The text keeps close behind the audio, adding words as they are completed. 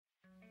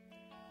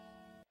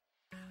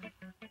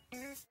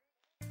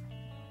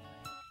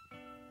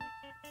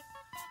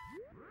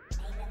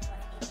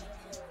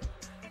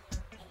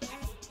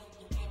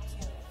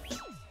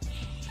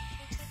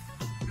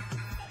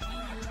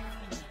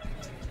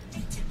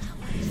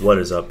What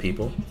is up,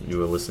 people?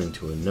 You are listening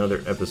to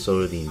another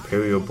episode of the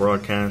Imperial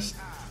Broadcast.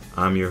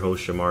 I'm your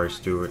host, Shamari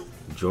Stewart,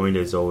 joined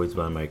as always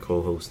by my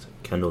co-host,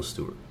 Kendall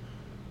Stewart.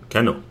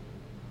 Kendall,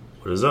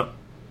 what is up?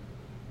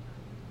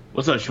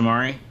 What's up,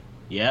 Shamari?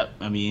 Yep,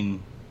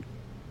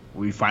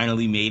 we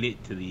finally made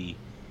it to the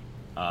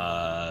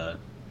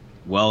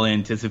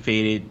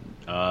well-anticipated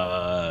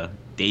finale,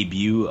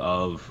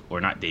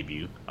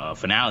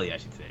 I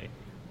should say,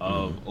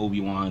 of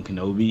Obi-Wan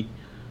Kenobi.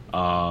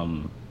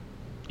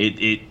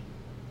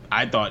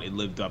 I thought it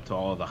lived up to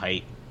all the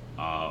hype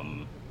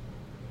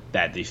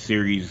that the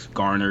series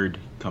garnered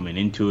coming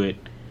into it.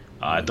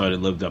 I thought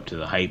it lived up to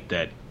the hype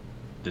that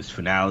this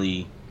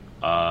finale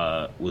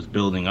was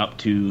building up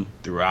to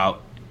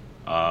throughout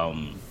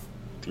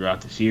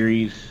the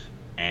series.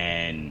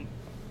 And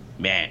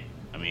man,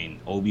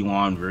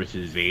 Obi-Wan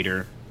versus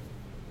Vader.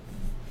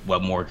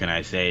 What more can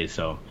I say?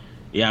 So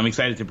yeah, I'm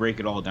excited to break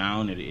it all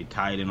down. It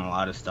tied in a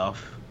lot of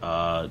stuff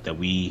that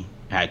we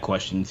had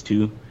questions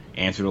to.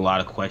 Answered a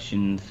lot of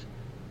questions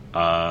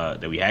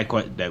that we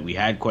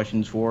had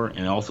questions for,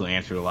 and also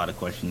answered a lot of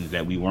questions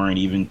that we weren't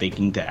even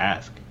thinking to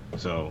ask.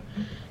 So,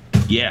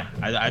 yeah,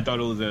 I thought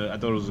it was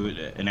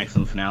an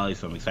excellent finale.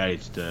 So I'm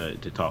excited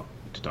to talk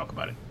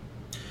about it.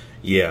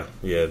 Yeah,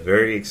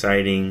 very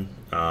exciting.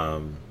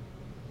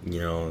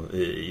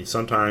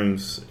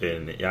 Sometimes,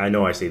 and I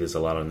know I say this a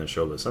lot on the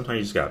show, but sometimes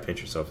you just gotta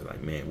pinch yourself and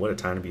like, man, what a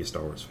time to be a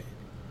Star Wars fan.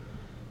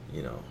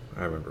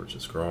 I remember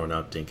just growing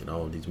up thinking,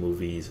 oh, these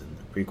movies and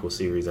the prequel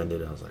series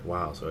ended. I was like,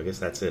 wow, so I guess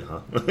that's it,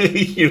 huh?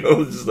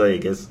 Just like, I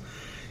guess,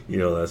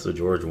 that's what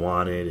George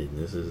wanted, and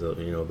this is, the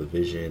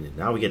vision. And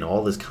now we're getting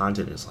all this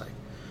content. It's like,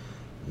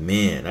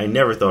 man, I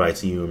never thought I'd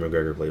see Ewan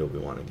McGregor play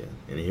Obi-Wan again.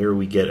 And here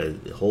we get a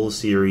whole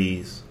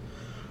series,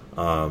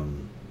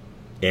 and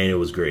it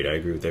was great. I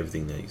agree with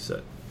everything that you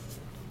said.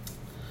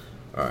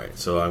 All right,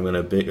 so I'm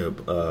gonna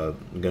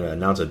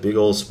announce a big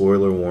old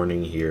spoiler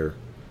warning here.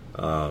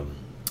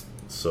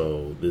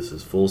 So this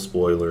is full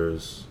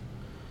spoilers.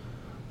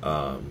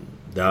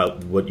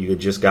 That what you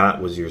just got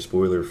was your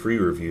spoiler-free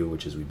review,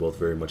 which is we both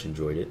very much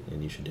enjoyed it,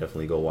 and you should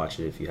definitely go watch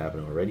it if you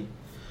haven't already.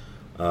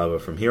 But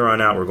from here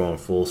on out, we're going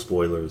full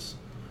spoilers.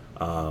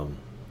 So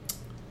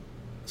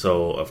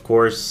of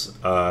course,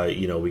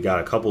 we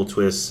got a couple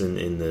twists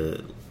in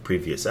the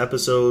previous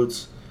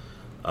episodes.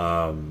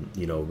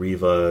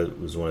 Reva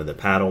was one of the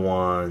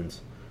Padawans.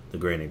 The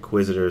Grand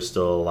Inquisitor is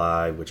still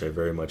alive, which I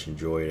very much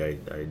enjoyed.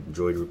 I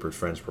enjoyed Rupert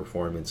Friend's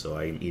performance, so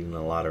I'm eating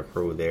a lot of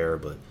crow there,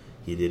 but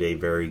he did a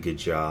very good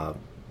job.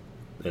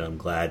 And I'm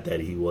glad that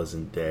he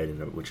wasn't dead,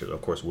 and which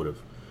of course would have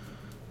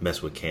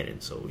messed with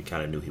canon, so we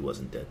kind of knew he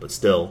wasn't dead. But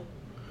still,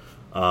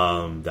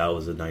 that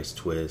was a nice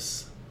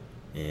twist.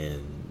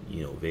 And,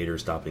 Vader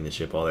stopping the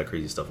ship, all that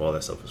crazy stuff, all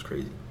that stuff was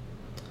crazy.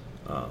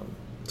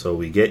 So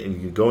we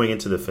get going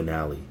into the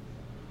finale.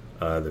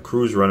 The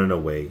crew's running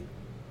away.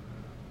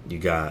 You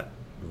got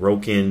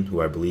Roken,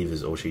 who I believe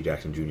is O'Shea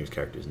Jackson Jr.'s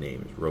character's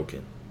name is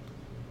Roken.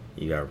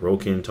 You got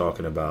Roken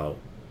talking about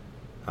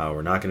how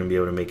we're not going to be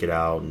able to make it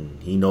out,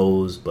 and he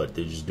knows, but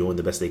they're just doing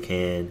the best they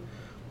can.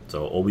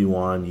 So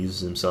Obi-Wan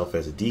uses himself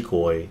as a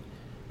decoy,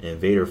 and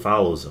Vader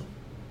follows him.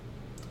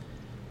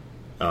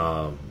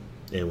 And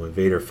when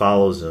Vader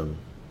follows him,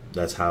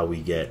 that's how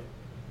we get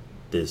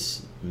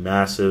this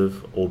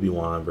massive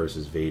Obi-Wan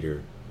versus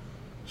Vader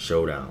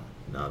showdown.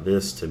 Now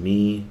this, to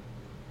me,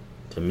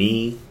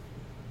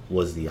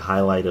 was the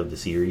highlight of the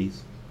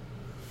series,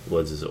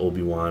 was this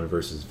Obi-Wan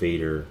versus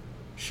Vader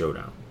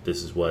showdown.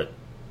 This is what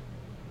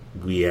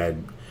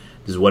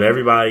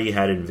everybody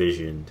had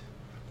envisioned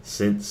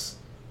since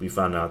we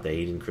found out that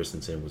Hayden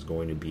Christensen was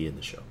going to be in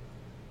the show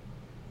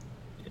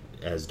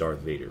as Darth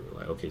Vader.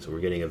 We're like, okay, so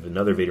we're getting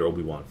another Vader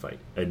Obi-Wan fight,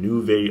 a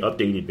new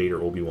updated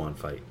Vader Obi-Wan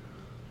fight.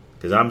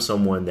 Because I'm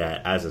someone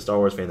that, as a Star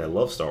Wars fan, that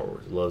loves Star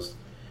Wars, loves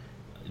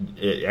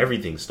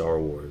everything Star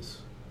Wars.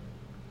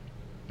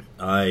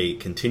 I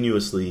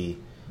continuously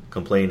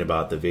complain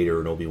about the Vader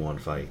and Obi-Wan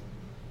fight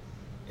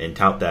and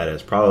tout that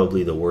as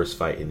probably the worst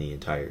fight in the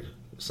entire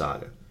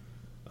saga.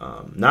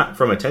 Not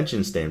from a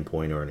tension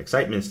standpoint or an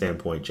excitement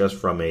standpoint, just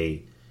from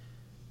a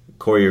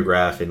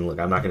choreograph. And look,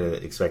 I'm not going to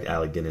expect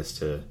Alec Guinness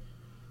to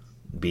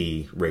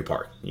be Ray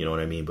Park, you know what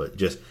I mean? But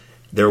just,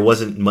 there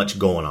wasn't much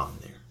going on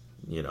there,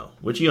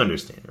 which you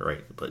understand,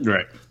 right? But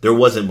right. There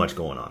wasn't much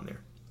going on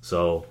there.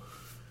 So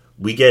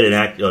we get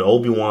an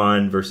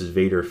Obi-Wan versus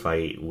Vader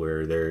fight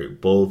where they're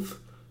both,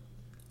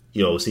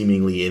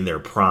 seemingly in their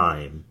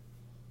prime,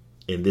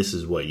 and this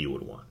is what you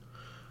would want.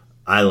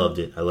 I loved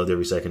it. I loved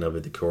every second of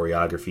it. The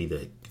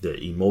choreography,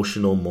 the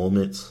emotional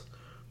moments.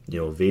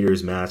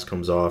 Vader's mask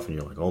comes off, and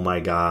you're like, oh my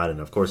god. And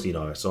of course,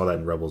 I saw that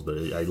in Rebels, but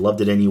I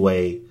loved it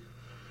anyway.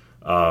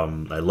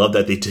 I love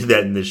that they did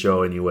that in the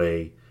show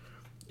anyway.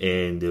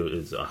 And it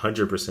was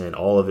 100%.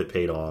 All of it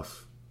paid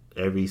off.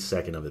 Every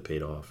second of it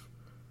paid off.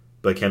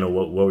 But Kendall,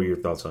 what were your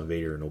thoughts on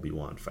Vader and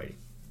Obi-Wan fighting?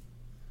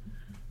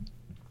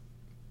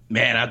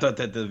 Man, I thought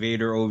that the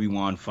Vader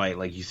Obi-Wan fight,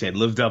 like you said,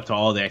 lived up to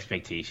all the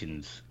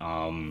expectations.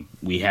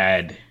 We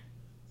had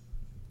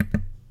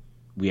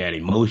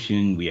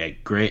emotion, we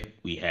had grit,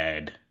 we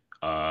had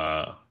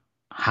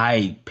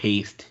high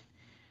paced,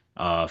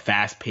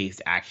 fast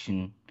paced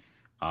action.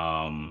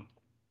 Um,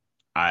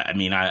 I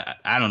mean,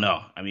 I don't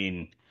know. I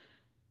mean,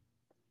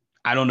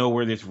 I don't know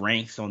where this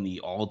ranks on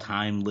the all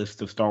time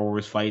list of Star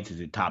Wars fights.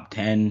 Is it top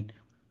 10?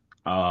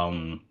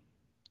 Um,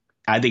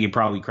 I think it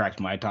probably cracks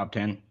my top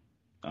 10,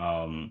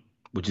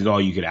 which is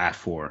all you could ask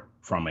for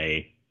from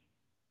a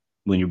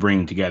when you're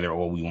bringing together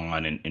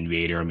Obi-Wan and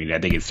Vader. I mean, I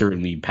think it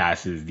certainly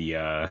passes the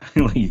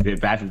like you said,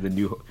 it passes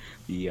the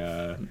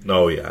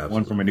Oh yeah,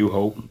 one from absolutely. A New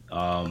Hope.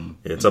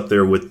 Yeah, it's up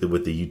there with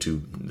the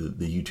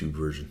YouTube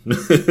version,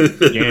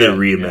 the Yeah, yeah,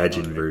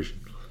 reimagined no, version.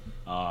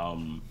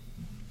 um,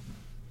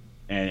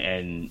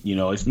 and you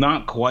know, it's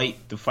not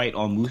quite the fight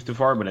on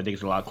Mustafar, but I think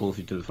it's a lot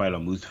closer to the fight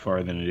on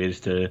Mustafar than it is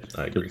I to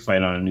the agree.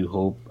 fight on A New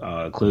Hope.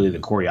 Clearly, the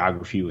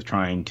choreography was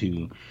trying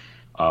to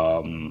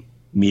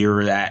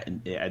mirror that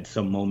at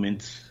some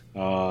moments.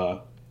 I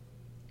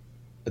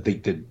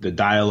think the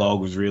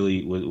dialogue was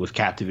really was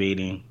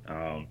captivating.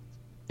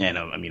 And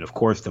I mean, of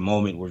course, the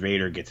moment where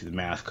Vader gets his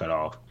mask cut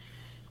off,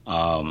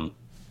 um,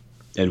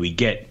 and we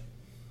get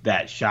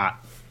that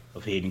shot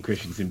of Hayden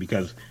Christensen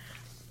because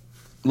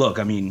look,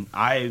 I mean,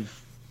 I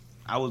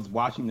was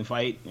watching the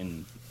fight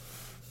and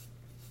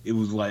it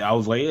was like I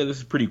was like, yeah, this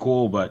is pretty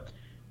cool, but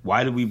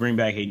why did we bring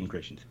back Hayden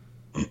Christensen?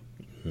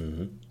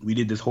 Hmm. We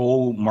did this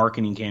whole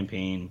marketing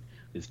campaign,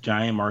 this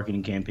giant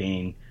marketing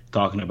campaign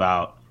talking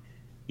about,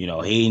 you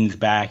know, Hayden's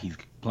back, he's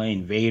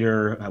playing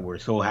Vader, we're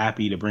so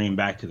happy to bring him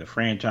back to the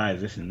franchise,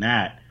 this and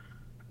that.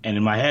 And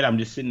in my head, I'm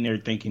just sitting there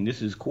thinking,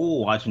 this is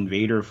cool watching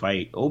Vader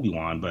fight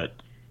Obi-Wan, but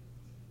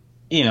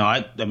you know,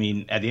 I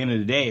mean, at the end of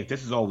the day, if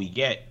this is all we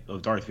get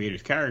of Darth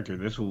Vader's character,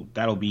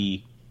 that'll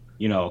be,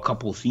 you know, a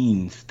couple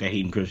scenes that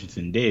Hayden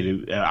Christensen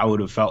did. I would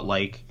have felt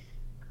like,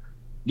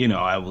 you know,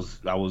 I was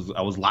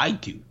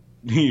lied to,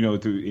 you know,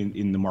 through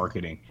in the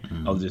marketing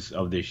Hmm. of this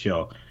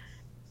show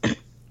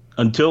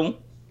until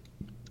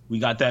we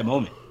got that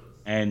moment,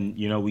 and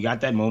you know, we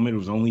got that moment. It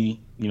was only,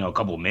 you know, a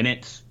couple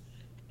minutes,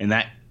 and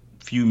that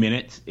few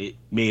minutes it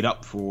made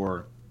up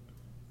for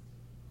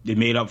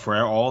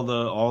all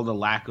the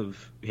lack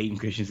of Hayden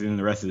Christensen in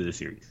the rest of the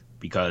series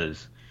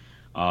because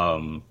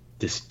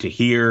just to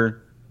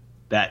hear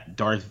that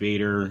Darth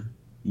Vader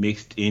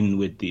mixed in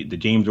with the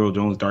James Earl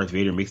Jones Darth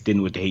Vader mixed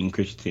in with the Hayden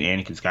Christensen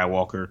Anakin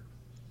Skywalker,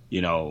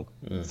 you know,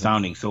 Hmm.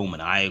 sounding so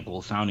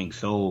maniacal, sounding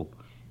so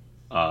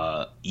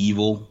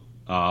evil.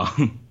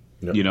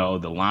 Yep. You know,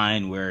 the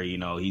line where, you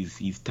know,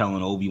 he's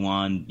telling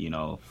Obi-Wan, you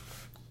know,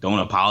 don't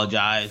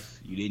apologize.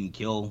 You didn't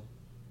kill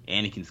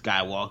Anakin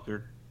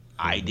Skywalker.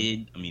 I Hmm.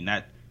 did. I mean Hmm.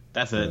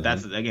 that's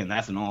again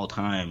that's an all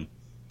time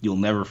you'll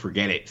never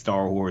forget it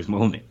Star Wars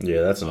moment.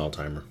 Yeah, that's an all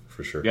timer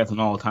for sure. That's an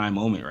all time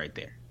moment right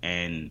there.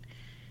 And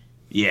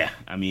yeah,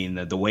 I mean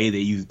the way they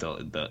use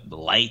the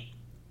light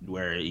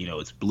where, you know,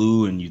 it's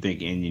blue and you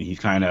think and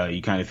he's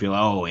you kind of feel,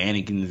 oh,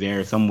 Anakin's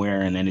there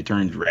somewhere, and then it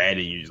turns red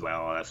and you're just like,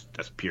 oh,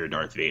 that's pure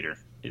Darth Vader.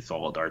 It's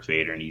all Darth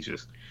Vader, and he's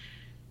just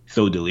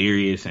so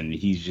delirious, and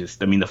he's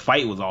just, I mean, the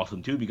fight was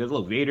awesome too because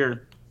look,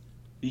 Vader,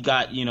 he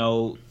got, you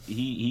know,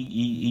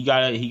 he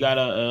got he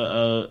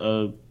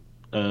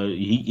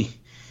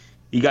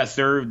got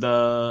served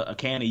a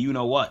can of you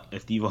know what,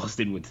 as Steve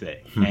Austin would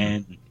say,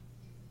 and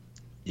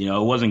you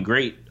know, it wasn't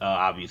great,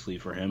 obviously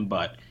for him,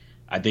 but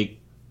I think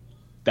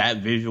that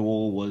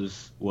visual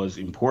was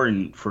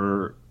important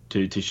for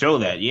to show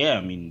that, yeah,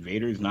 I mean,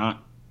 Vader's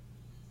not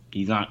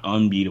he's not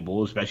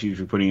unbeatable, especially if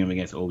you're putting him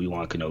against Obi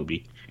Wan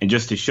Kenobi, and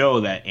just to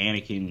show that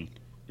Anakin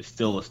is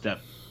still a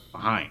step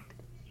behind.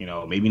 You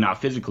know, maybe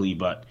not physically,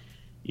 but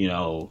you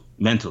know,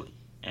 mentally.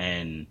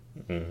 And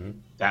Hmm.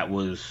 that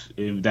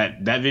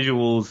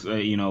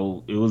visuals. You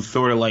know, it was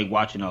sort of like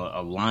watching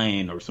a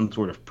lion or some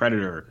sort of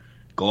predator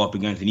go up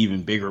against an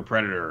even bigger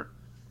predator,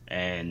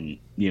 and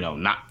you know,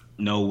 not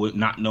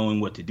knowing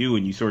what to do,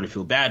 and you sort of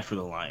feel bad for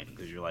the lion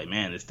because you're like,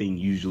 man, this thing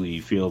usually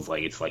feels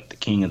like it's like the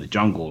king of the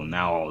jungle, and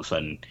now all of a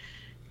sudden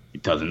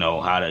it doesn't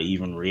know how to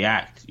even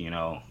react, you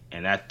know,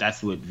 and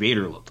that's what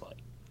Vader looked like,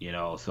 you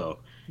know. So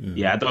Hmm.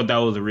 yeah, I thought that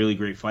was a really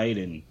great fight,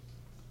 and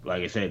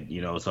like I said,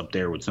 you know, it's up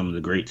there with some of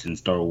the greats in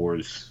Star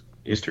Wars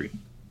history.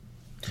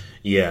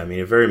 Yeah, I mean,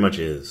 it very much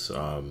is.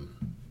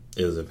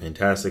 It was a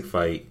fantastic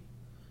fight.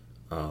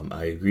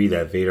 I agree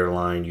that Vader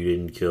line, you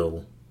didn't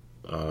kill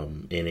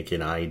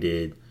Anakin, I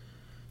did.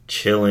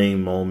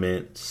 Chilling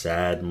moment,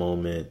 sad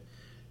moment.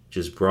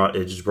 Just brought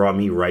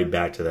me right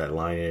back to that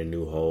line in A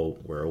New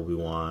Hope where Obi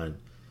Wan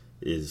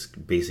is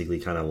basically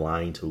kind of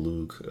lying to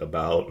Luke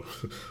about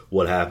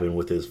what happened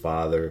with his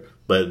father.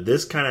 But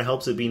this kind of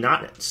helps it be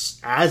not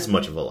as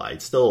much of a lie.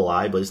 It's still a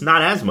lie, but it's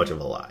not as much of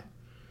a lie,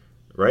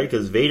 right?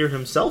 Because Vader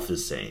himself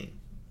is saying,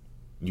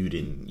 you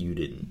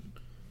didn't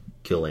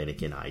kill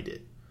Anakin, I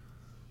did."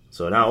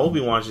 So now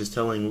Obi Wan's just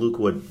telling Luke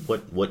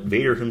what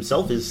Vader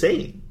himself is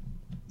saying,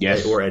 right?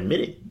 Yes, Or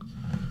admitting.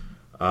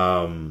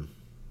 Um,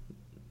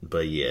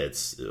 but yeah,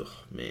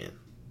 man,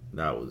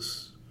 that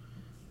was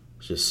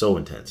just so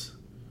intense.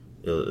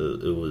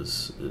 It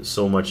was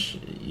so much,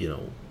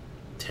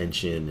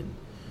 tension, and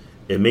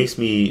it makes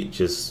me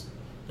just.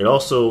 It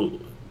also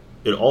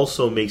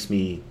makes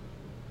me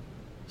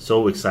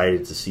so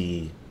excited to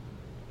see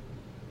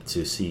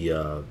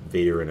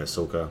Vader and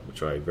Ahsoka,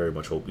 which I very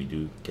much hope we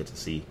do get to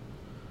see.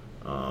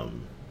 But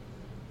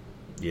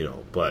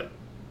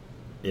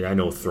and I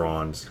know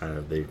Thrawn's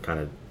they're kind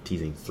of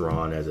teasing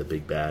Thrawn as a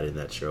big bad in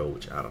that show,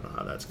 which I don't know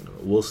how that's gonna.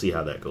 We'll see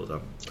how that goes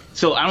on.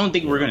 So I don't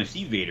think we're gonna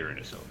see Vader and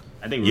Ahsoka.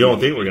 I think you don't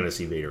think we're gonna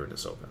see Vader and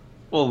Ahsoka?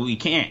 Well, we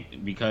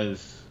can't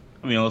because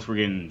unless we're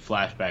getting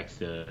flashbacks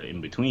to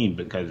in between,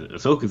 because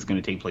Ahsoka's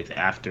gonna take place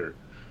after.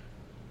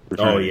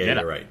 Oh yeah,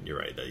 you're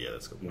right.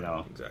 That's good.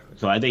 Exactly.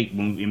 So I think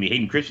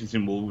Hayden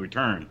Christensen will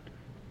return.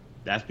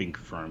 That's been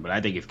confirmed, but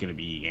I think it's gonna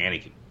be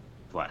Anakin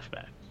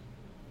flashback.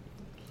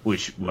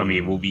 Which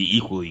will be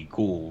equally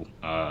cool.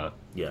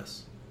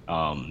 Yes.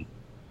 To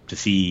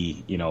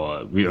see,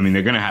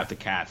 they're gonna have to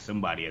cast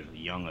somebody as a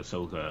young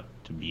Ahsoka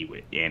to be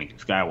with Anakin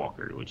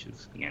Skywalker, which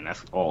is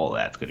that's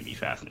gonna be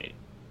fascinating.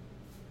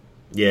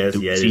 Yes, do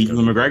we see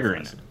Ewan McGregor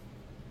in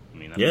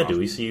that? Do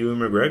we see Ewan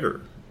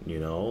McGregor?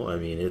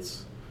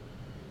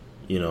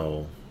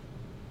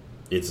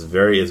 It's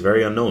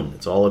very unknown.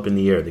 It's all up in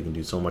the air. They can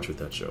do so much with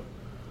that show.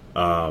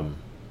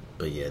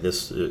 But yeah,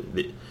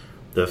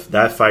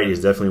 that fight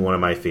is definitely one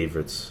of my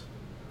favorites.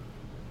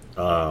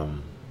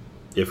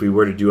 If we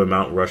were to do a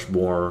Mount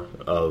Rushmore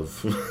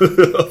of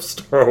of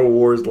Star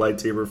Wars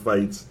lightsaber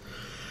fights,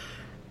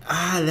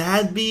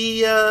 that'd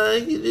be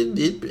I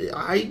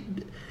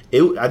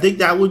think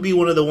that would be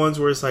one of the ones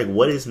where it's like,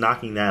 what is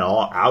knocking that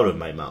all out of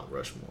my Mount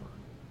Rushmore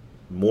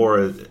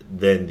more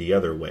than the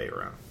other way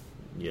around?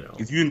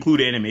 If you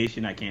include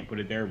animation, I can't put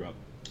it there, but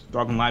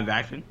talking live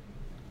action,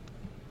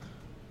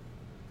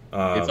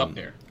 it's up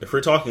there. If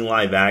we're talking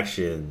live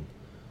action,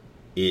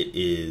 it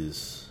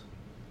is.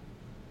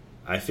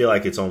 I feel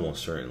like it's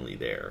almost certainly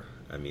there.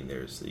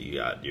 You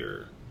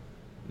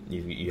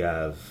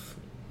have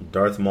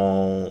Darth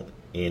Maul,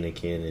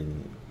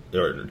 Anakin,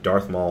 the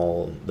Darth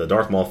Maul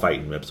fight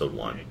in Episode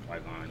 1.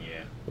 Qui-Gon,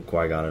 yeah. With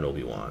Qui-Gon and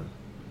Obi-Wan.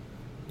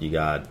 You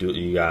got your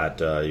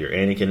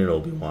Anakin and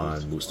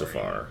Obi-Wan,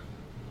 Mustafar.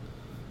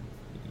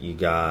 You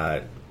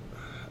got,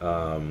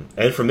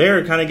 and from there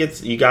it kind of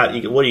gets. You got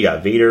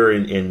Vader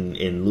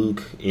and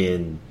Luke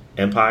in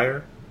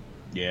Empire.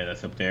 Yeah,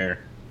 that's up there.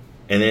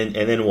 And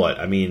then what?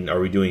 Are we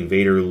doing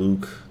Vader,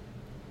 Luke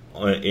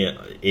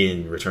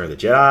in Return of the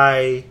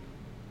Jedi?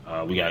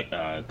 We got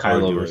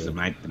Kylo versus the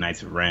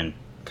Knights of Ren.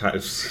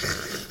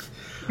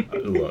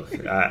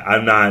 Look,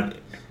 I'm not.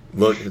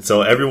 Look,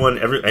 so anyone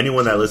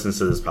that listens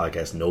to this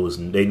podcast knows.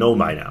 They know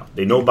by now.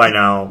 They know by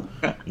now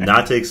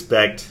not to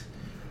expect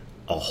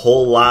a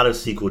whole lot of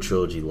sequel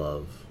trilogy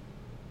love.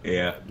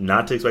 Yeah.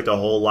 Not to expect a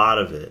whole lot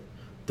of it.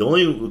 The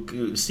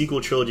only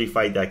sequel trilogy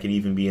fight that could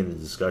even be in the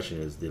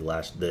discussion is the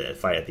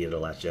fight at the end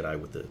of The Last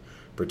Jedi with the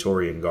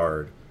Praetorian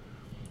Guard,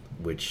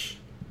 which,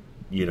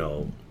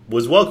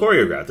 was well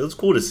choreographed. It was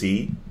cool to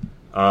see.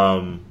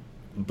 But,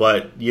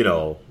 I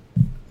don't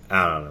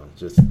know.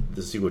 Just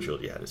the sequel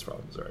trilogy had its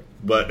problems, right?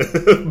 But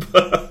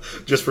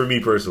just for me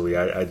personally,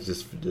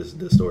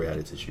 the story had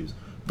its issues.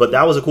 But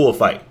that was a cool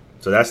fight.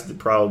 So that's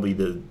probably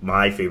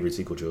my favorite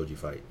sequel trilogy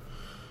fight.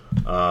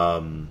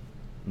 But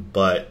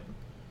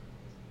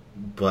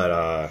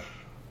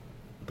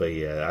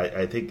yeah,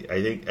 I think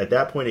at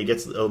that point it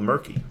gets a little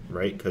murky,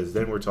 right? Because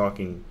then we're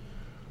talking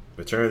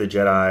Return of the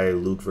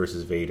Jedi, Luke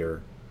versus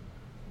Vader.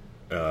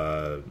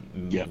 Yeah.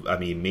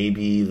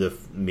 Maybe the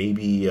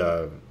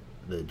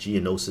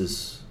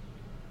Geonosis.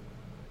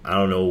 I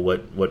don't know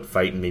what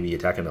fight. Maybe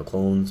Attack of the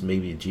Clones.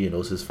 Maybe a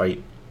Geonosis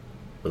fight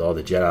with all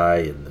the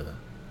Jedi and the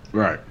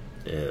right.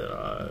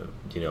 I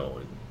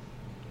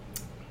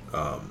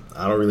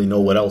don't really know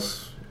what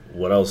else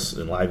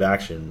in live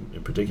action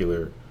in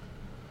particular,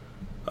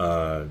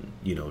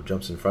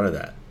 jumps in front of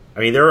that.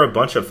 There are a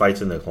bunch of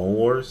fights in the Clone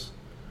Wars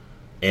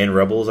and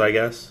Rebels, I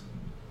guess,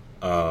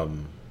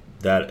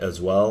 that as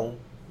well,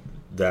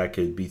 that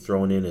could be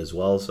thrown in as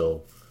well.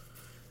 So,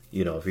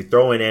 if you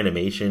throw in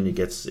animation, it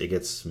gets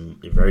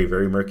very,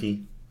 very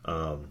murky.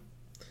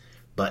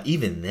 But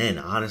even then,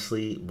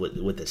 honestly,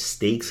 with the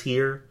stakes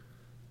here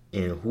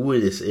and who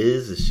this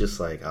is, it's just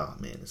like, oh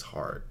man, it's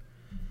hard.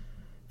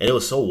 And it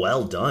was so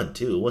well done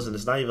too.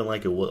 It's not even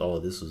like it was. Oh,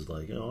 this was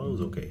like, it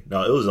was okay.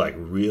 No, it was like it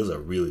was a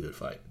really good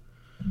fight.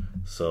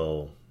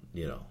 So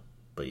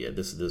but yeah, it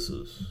was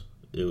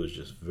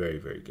just very,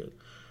 very good.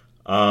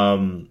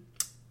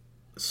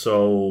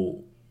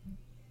 So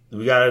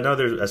we got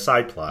a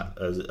side plot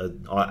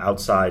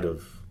outside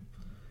of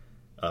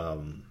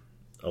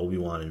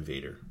Obi-Wan and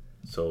Vader.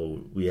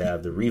 So we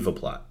have the Reva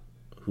plot,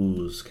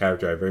 whose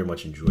character I very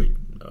much enjoyed.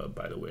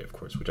 By the way, of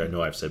course, which I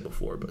know I've said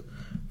before, but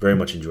very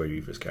much enjoyed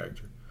Reva's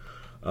character.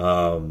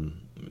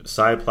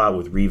 Side plot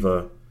with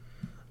Reva.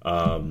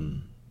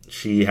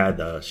 She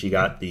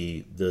got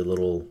the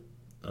little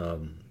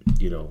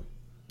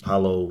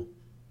hollow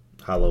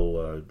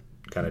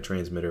kind of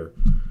transmitter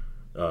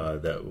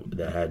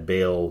that had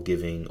Bail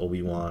giving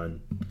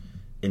Obi-Wan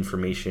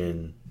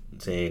information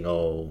saying,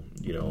 I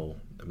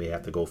may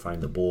have to go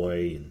find the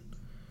boy and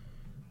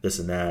this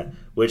and that,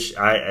 which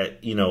I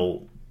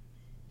know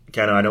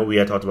we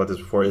had talked about this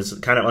before. It's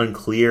kind of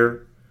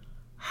unclear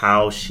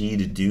how she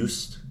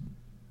deduced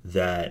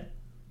that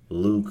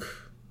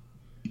Luke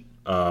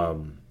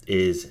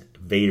is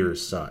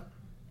Vader's son.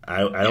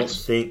 I don't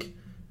think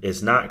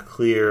it's not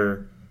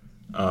clear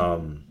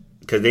because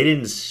they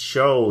didn't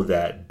show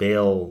that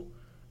Bail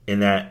in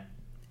that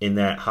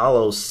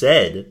Hollow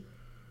said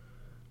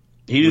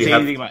he didn't say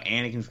anything about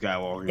Anakin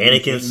Skywalker.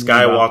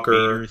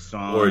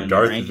 Or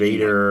Darth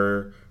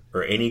Vader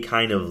or any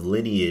kind of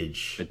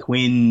lineage. The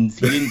twins.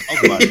 He didn't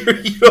talk about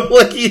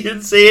it. He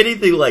didn't say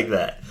anything like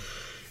that.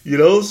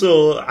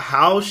 So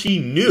how she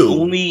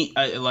knew?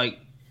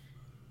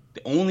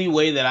 The only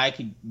way that I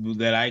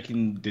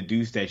can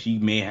deduce that she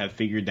may have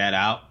figured that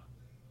out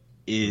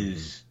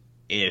is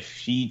if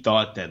she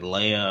thought that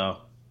Leia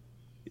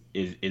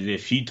is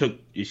if she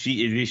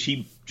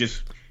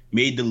just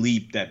made the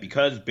leap that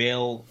because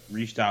Bail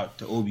reached out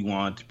to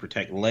Obi-Wan to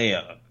protect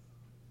Leia,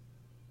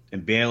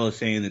 and Bail is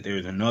saying that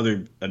there's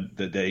another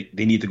that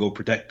they need to go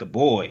protect the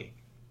boy,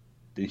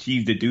 then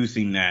she's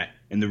deducing that,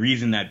 and the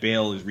reason that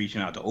Bail is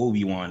reaching out to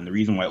Obi-Wan, and the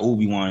reason why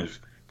Obi-Wan is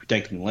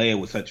protecting Leia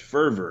with such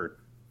fervor,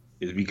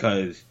 is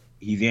because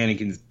she's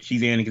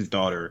Anakin's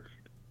daughter,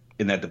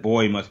 and that the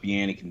boy must be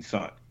Anakin's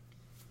son.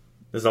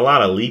 There's a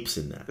lot of leaps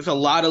in that. There's a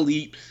lot of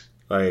leaps.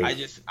 I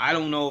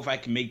don't know if I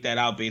can make that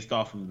out based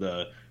off of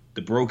the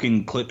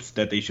broken clips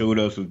that they showed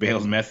us with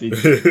Bail's message.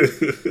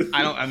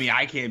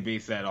 I can't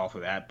base that off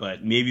of that,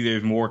 but maybe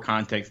there's more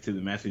context to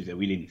the message that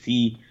we didn't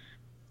see.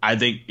 I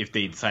think if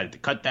they decided to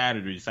cut that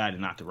or they decided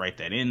not to write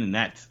that in, then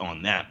that's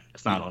on them.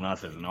 It's not on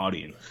us as an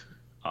audience.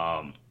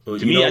 And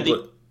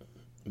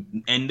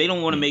they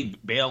don't want to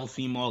make Bail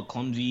seem all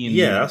clumsy. And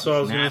that's what I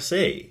was going to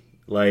say.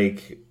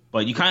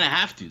 But you kind of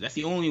have to. That's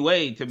the only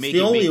way to make it.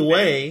 The only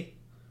way.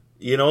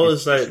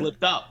 It's like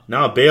slipped up.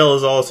 Now Bail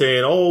is all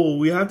saying, "Oh,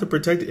 we have to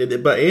protect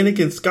it," but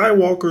Anakin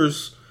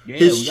Skywalker's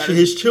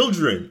his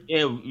children.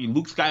 Yeah,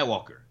 Luke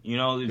Skywalker.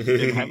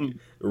 Have him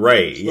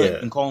right?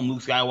 Slip and call him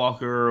Luke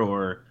Skywalker,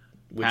 or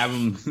have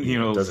him,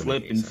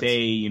 slip and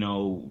say, you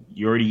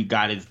already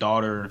got his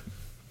daughter,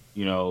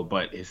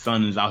 but his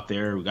son is out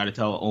there. We got to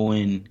tell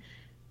Owen,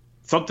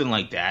 something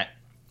like that.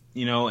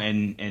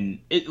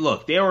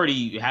 Look, they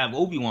already have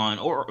Obi-Wan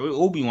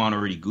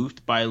already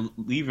goofed by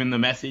leaving the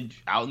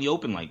message out in the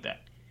open like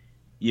that.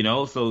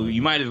 So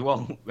you might as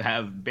well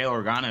have Bail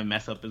Organa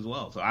mess up as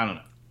well. So I don't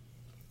know.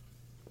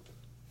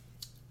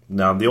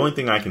 Now, the only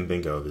thing I can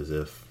think of is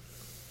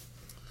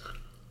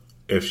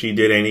if she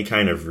did any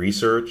kind of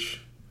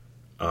research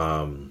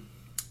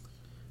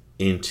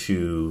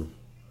into,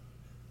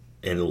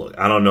 and look,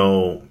 I don't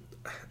know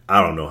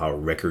how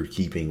record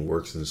keeping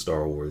works in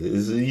Star Wars.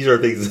 These are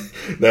things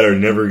that are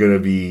never gonna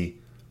be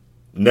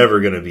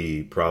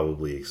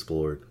probably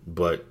explored.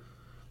 But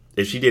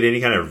if she did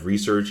any kind of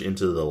research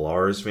into the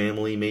Lars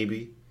family,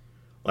 maybe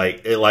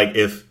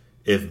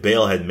if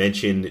Bail had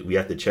mentioned we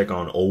have to check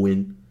on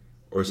Owen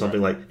or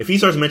something, right. If he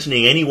starts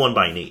mentioning anyone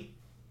by name,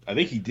 I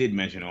think he did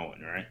mention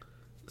Owen, right?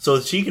 So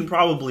she can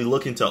probably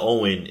look into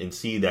Owen and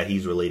see that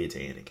he's related to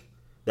Anakin.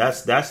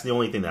 That's the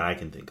only thing that I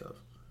can think of.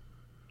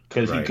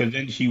 Because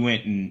then she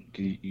went and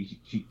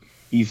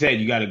he said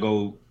you got to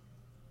go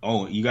to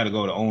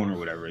Owen or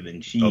whatever. And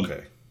then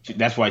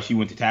that's why she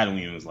went to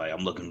Tatooine and was like,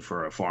 I'm looking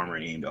for a farmer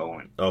named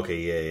Owen.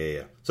 Okay,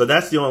 yeah. So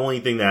that's the only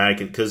thing that I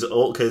can, because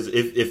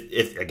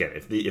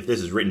if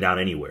this is written down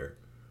anywhere,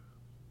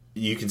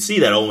 you can see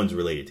that Owen's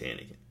related to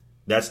Anakin.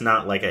 That's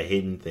not like a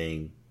hidden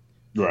thing,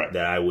 right?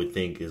 That I would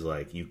think is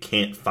like you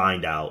can't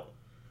find out.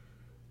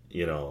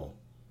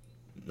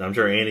 I'm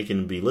sure Anakin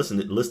would be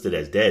listed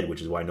as dead,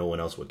 which is why no one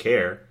else would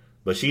care.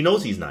 But she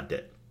knows he's not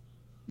dead.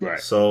 Right.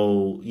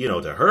 So,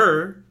 to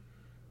her,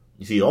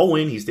 you see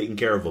Owen, he's taking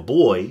care of a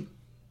boy.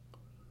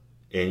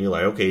 And you're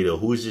like, okay,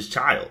 who's this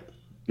child?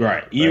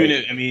 Right. Even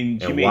if,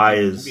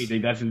 she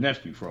think that's his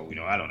nephew for all we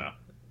know. I don't know.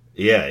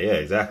 Yeah,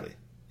 exactly.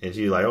 And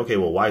she's like, okay,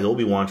 well, why is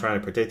Obi-Wan trying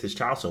to protect his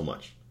child so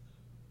much?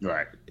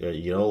 Right.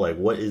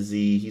 What is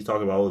he's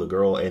talking about with the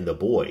girl and the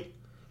boy.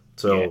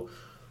 So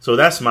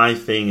that's my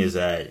thing is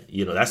that,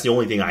 that's the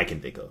only thing I can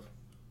think of.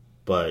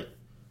 But,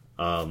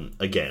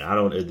 again,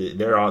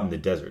 they're out in the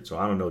desert, so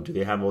I don't know. Do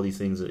they have all these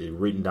things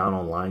written down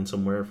online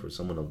somewhere for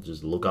someone to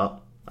just look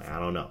up? I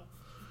don't know.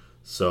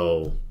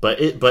 So,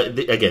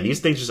 again, these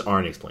things just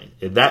aren't explained.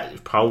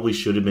 That probably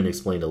should have been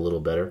explained a little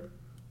better.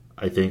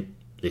 I think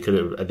they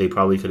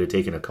probably could have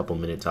taken a couple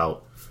minutes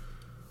out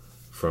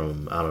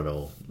from, I don't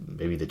know,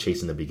 maybe the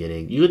chase in the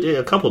beginning. You did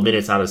a couple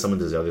minutes out of some of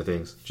those other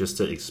things just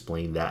to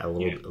explain that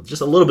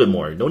just a little bit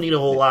more. Don't need a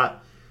whole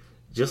lot,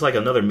 just like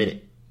another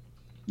minute.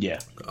 Yeah.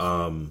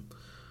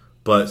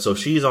 But so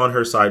she's on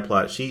her side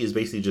plot. She is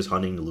basically just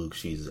hunting Luke.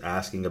 She's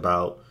asking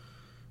about.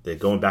 They're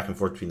going back and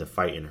forth between the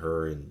fight and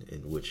her,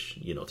 and which,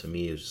 to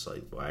me is just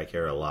like, well, I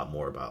care a lot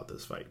more about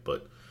this fight.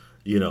 But,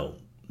 Reva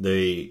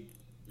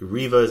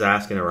is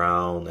asking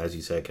around, as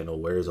you said,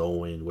 where's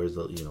Owen? Where's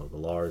the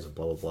Lars and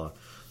blah, blah, blah.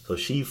 So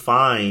she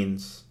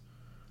finds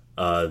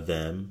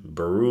them.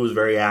 Beru's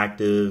very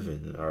active,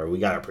 and we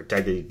got to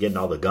protect it, getting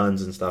all the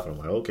guns and stuff. And I'm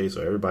like, okay,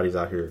 so everybody's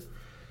out here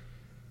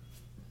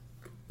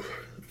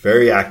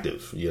very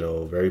active,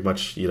 very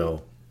much,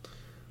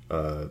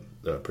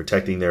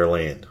 protecting their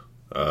land.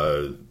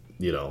 uh,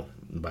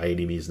 by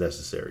any means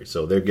necessary.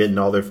 So they're getting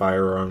all their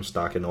firearms,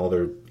 getting all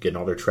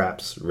their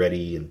traps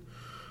ready and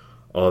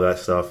all that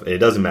stuff. And it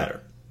doesn't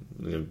matter,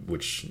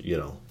 which,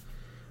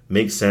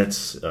 makes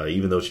sense.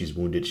 Even though she's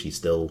wounded, she's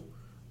still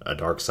a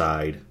dark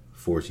side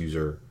force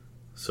user.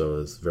 So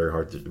it's very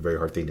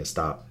hard thing to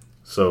stop.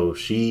 So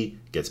she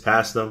gets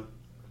past them.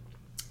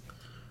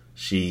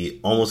 She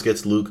almost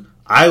gets Luke.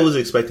 I was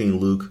expecting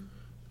Luke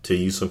to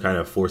use some kind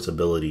of force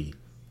ability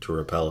to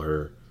repel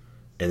her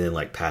and then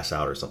like pass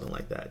out or something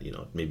like that.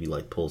 Maybe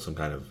like pull some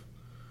kind of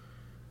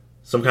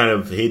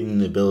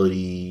hidden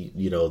ability,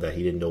 that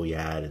he didn't know he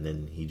had, and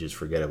then he just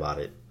forget about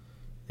it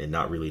and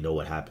not really know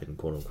what happened,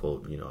 quote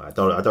unquote. I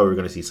thought we were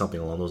going to see something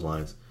along those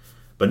lines.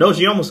 But no,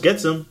 she almost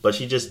gets him, but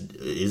she just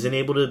isn't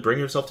able to bring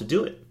herself to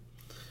do it.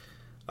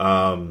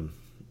 And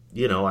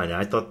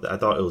I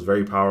thought it was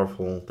very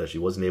powerful that she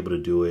wasn't able to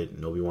do it.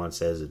 And Obi-Wan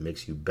says it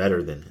makes you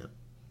better than him.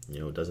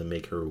 It doesn't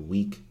make her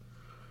weak.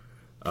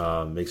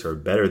 Makes her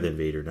better than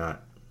Vader,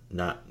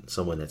 not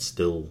someone that's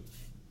still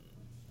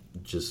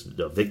just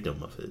a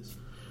victim of his.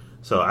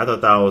 So I thought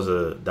that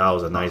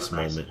was a nice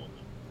moment.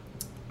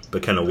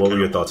 But kind of, what were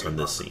your thoughts on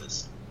this scene?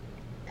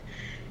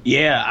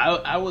 Yeah,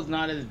 I was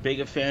not as big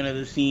a fan of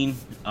the scene.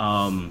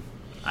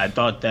 I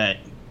thought that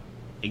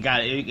it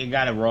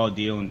got a raw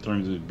deal in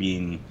terms of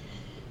being,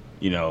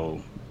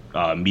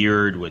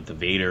 mirrored with the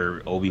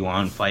Vader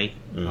Obi-Wan fight.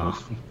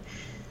 Mm-hmm.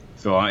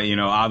 So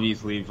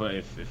obviously,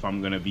 if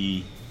I'm gonna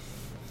be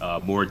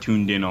more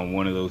tuned in on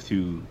one of those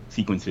two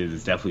sequences,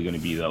 it's definitely gonna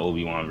be the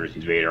Obi-Wan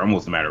versus Vader,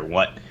 almost no matter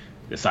what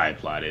the side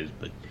plot is.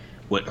 But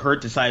what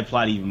hurt the side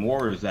plot even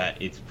more is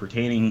that it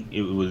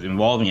was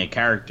involving a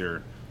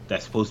character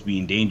that's supposed to be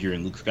in danger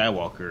in Luke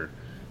Skywalker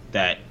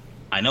that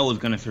I know is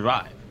going to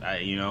survive.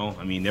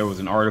 There was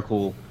an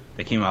article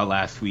that came out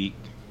last week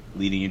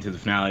leading into the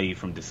finale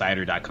from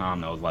Decider.com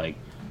that was like,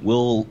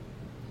 will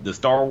the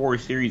Star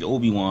Wars series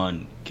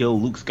Obi-Wan kill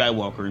Luke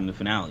Skywalker in the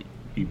finale?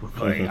 People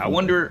were like, I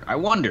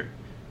wonder,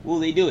 will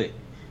they do it?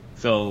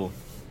 So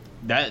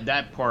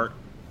that part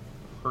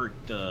hurt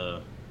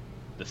the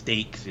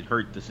stakes. It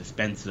hurt the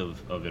suspense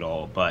of it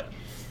all. But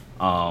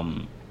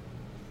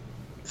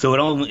so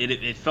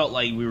it felt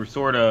like we were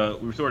sort of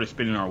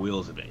spinning our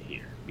wheels a bit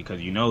here, because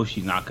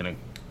she's not gonna, at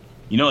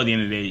the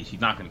end of the day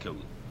she's not gonna kill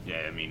Luke. Yeah,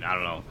 I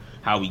don't know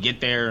how we get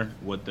there,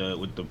 what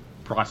the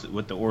process,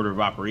 what the order of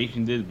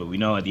operations is, but we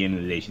know at the end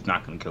of the day she's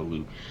not gonna kill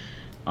Luke.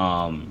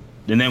 And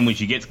then when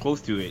she gets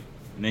close to it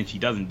and then she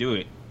doesn't do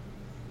it,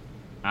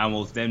 I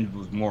almost then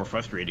was more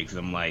frustrated, because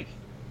I'm like,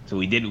 so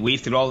we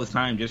wasted all this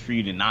time just for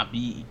you to not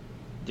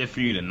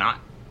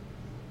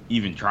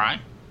even try.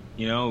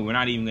 We're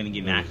not even going to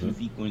get an action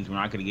sequence. We're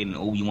not going to get an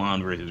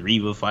Obi-Wan versus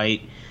Reva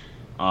fight.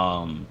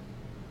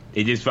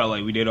 It just felt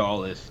like we did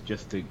all this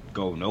just to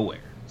go nowhere.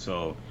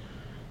 So,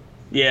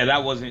 yeah,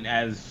 that wasn't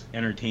as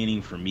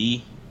entertaining for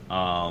me.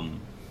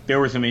 There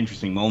were some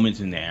interesting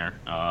moments in there.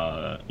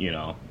 I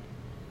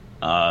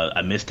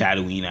missed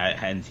Tatooine. I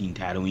hadn't seen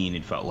Tatooine,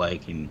 it felt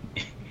like, in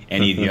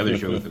any of the other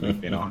shows that we've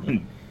been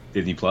on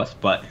Disney Plus.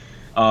 But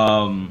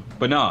no,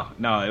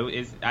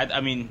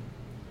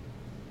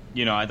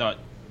 I thought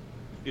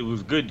it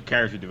was good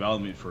character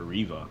development for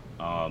Reva,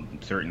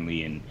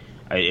 certainly, and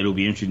it'll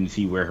be interesting to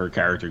see where her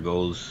character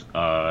goes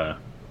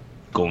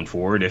going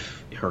forward,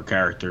 if her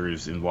character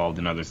is involved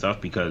in other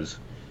stuff, because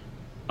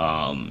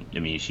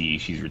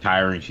she's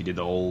retiring. She did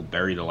the whole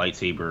bury the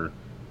lightsaber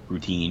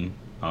routine.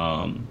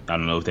 I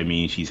don't know if that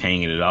means she's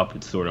hanging it up.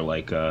 It's sort of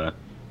like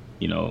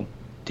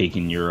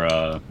taking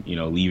your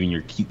leaving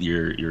your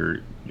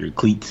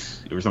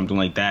cleats or something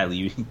like that,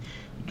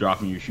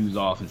 dropping your shoes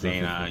off and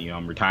saying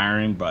I'm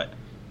retiring. But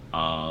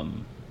I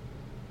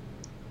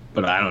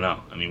don't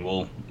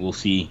know. We'll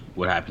see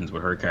what happens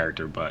with her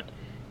character, but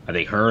I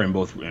think her and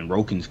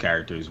Roken's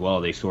character as well,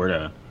 they sort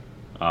of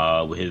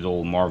with his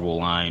old Marvel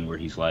line where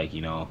he's like,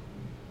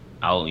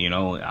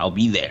 I'll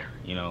be there,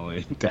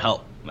 to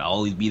help. I'll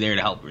always be there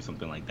to help, or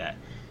something like that.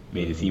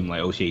 Made it seem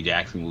like O'Shea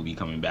Jackson will be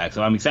coming back.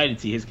 So I'm excited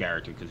to see his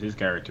character, because his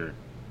character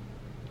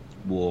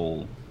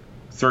will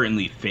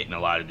certainly fit in a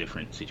lot of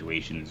different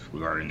situations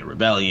regarding the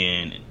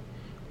rebellion, and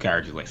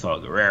characters like Saw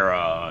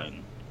Gerrera,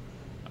 and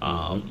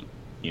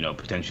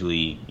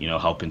potentially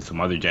helping some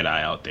other Jedi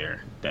out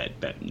there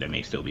that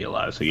may still be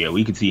alive. So yeah,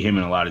 we could see him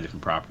in a lot of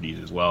different properties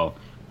as well.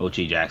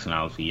 O'Shea Jackson,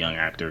 obviously a young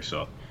actor,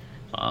 so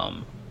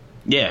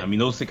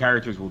those two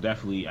characters will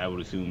definitely, I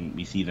would assume,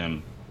 we see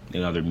them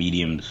in other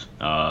mediums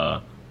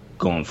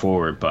going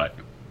forward. But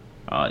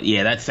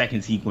that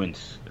second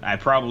sequence, I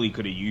probably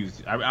could have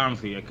used. I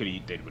could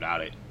have did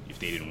without it if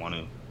they didn't want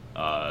to.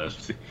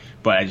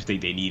 But I just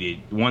think they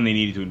needed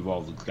to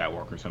involve Luke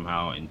Skywalker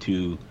somehow, and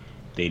two,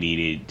 they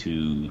needed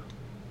to fill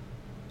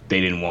time.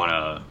 They didn't want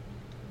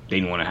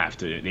to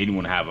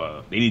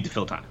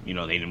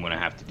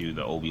have to do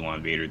the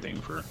Obi-Wan Vader thing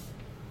for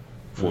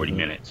 40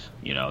 minutes.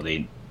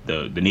 The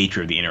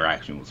nature of the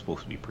interaction was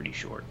supposed to be pretty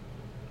short.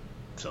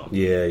 So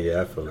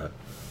yeah, I feel that.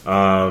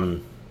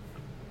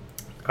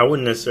 I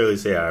wouldn't necessarily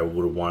say I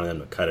would have wanted them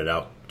to cut it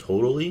out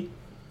totally.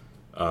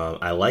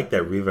 I like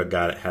that Reva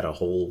had a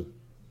whole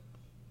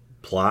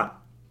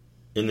plot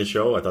in the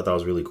show. I thought that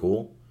was really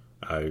cool.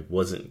 I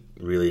wasn't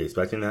really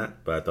expecting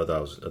that, but I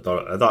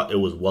thought it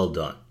was well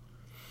done.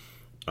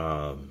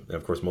 And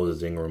of course,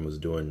 Moses Ingram was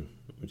doing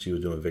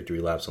victory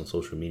laps on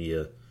social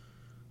media,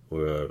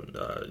 where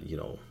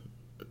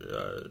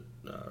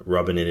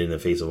rubbing it in the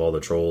face of all the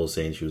trolls,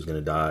 saying she was going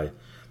to die,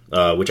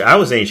 which I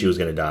was saying she was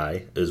going to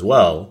die as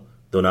well,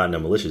 though not in a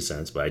malicious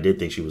sense, but I did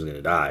think she was going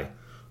to die,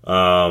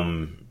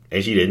 and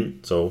she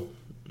didn't. So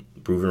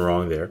proven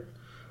wrong there.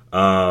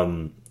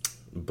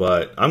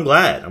 But I'm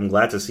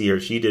glad to see her.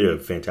 She did a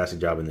fantastic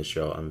job in this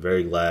show. I'm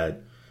very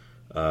glad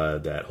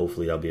that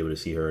hopefully I'll be able to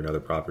see her in other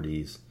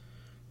properties,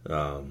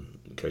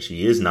 because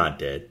she is not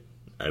dead.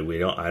 I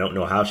don't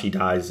know how she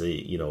dies.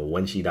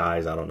 When she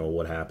dies, I don't know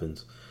what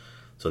happens.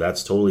 So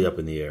that's totally up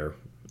in the air.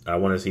 I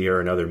want to see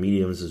her in other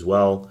mediums as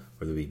well,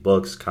 whether it be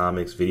books,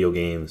 comics, video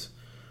games,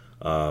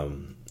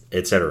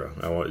 etc.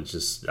 I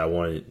just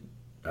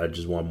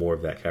want more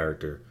of that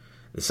character.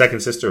 The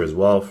second sister as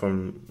well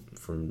from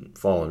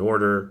Fallen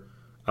Order.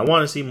 I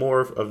want to see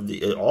more of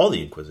all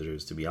the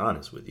Inquisitors, to be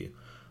honest with you.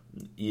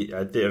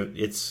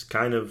 It's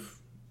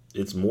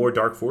more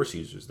Dark Force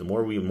users. The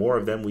more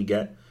of them we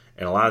get,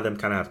 and a lot of them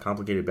kind of have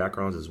complicated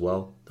backgrounds as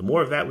well. The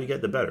more of that we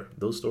get, the better.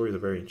 Those stories are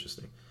very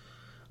interesting.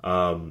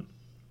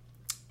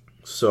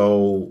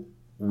 So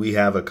we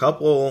have a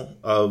couple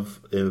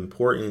of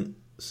important,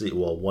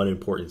 one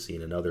important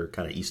scene, another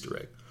kind of Easter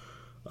egg,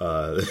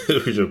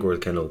 which of course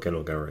Kendall kind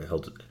of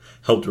helped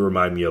to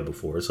remind me of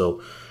before.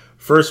 So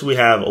first we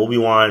have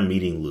Obi-Wan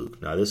meeting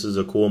Luke. Now this is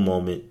a cool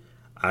moment.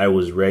 I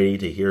was ready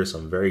to hear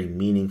some very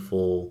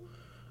meaningful,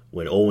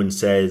 when Owen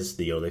says,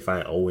 they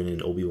find Owen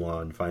and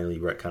Obi-Wan finally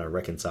kind of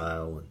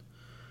reconcile,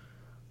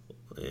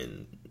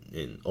 and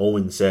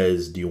Owen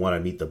says, "Do you want to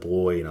meet the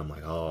boy?" And I'm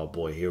like, "Oh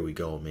boy, here we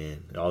go,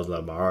 man." I was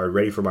like,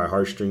 ready for my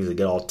heartstrings to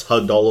get all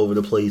tugged all over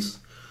the place.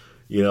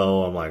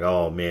 I'm like,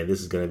 "Oh man,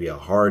 this is gonna be a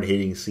hard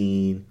hitting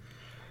scene."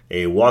 And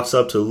he walks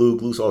up to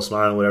Luke. Luke's all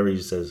smiling, whatever. He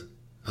just says,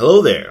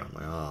 "Hello there." I'm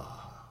like, "Oh."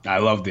 I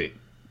loved it.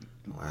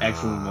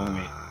 Excellent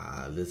moment.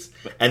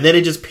 And then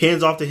it just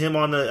pans off to him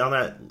on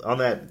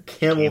that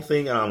camel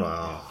thing, and I'm like,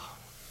 "Oh,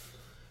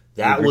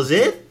 that was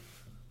it."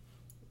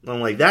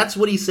 I'm like, "That's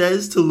what he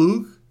says to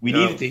Luke." We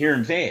needed to hear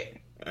him say it.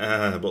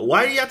 But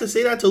why do you have to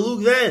say that to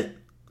Luke then?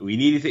 We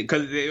needed to,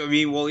 because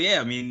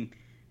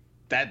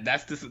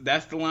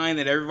that's the line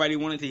that everybody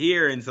wanted to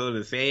hear, and so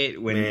to say it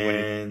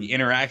when the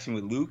interaction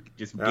with Luke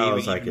just gave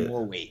it even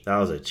more weight. That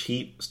was a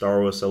cheap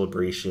Star Wars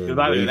celebration.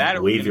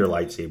 Wave your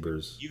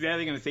lightsabers. He's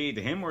either going to say it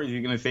to him, or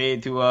he's going to say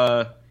it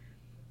to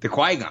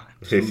Qui-Gon.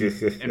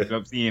 Ended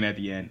up seeing at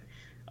the end.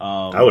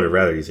 I would have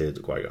rather he said it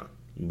to Qui-Gon.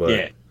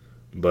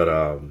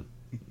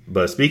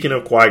 But speaking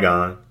of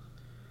Qui-Gon,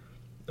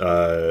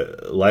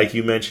 like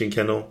you mentioned,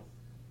 Kendall,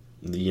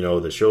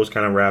 the show's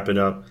kind of wrapping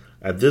up.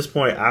 At this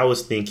point, I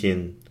was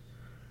thinking,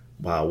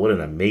 wow, what an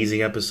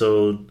amazing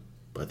episode.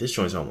 But this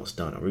joint's almost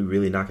done. Are we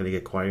really not going to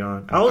get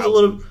Qui-Gon? I was a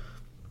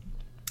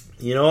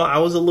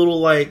little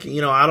like,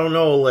 I don't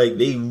know, like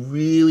they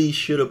really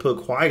should have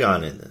put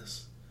Qui-Gon in this.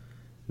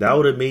 That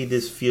would have made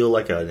this feel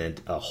like a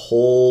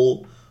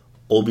whole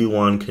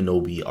Obi-Wan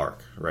Kenobi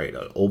arc, right?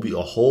 A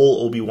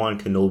whole Obi-Wan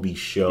Kenobi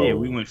show. Yeah,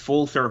 we went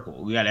full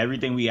circle. We got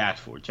everything we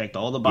asked for. Checked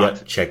all the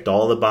boxes. Yep, checked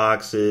all the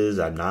boxes.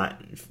 I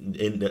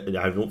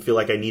don't feel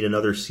like I need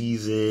another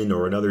season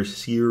or another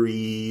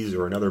series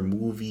or another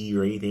movie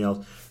or anything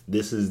else.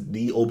 This is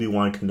the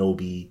Obi-Wan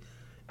Kenobi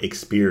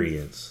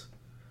experience,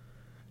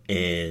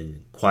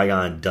 and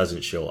Qui-Gon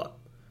doesn't show up.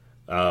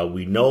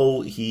 We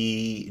know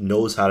he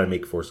knows how to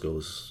make Force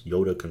ghosts.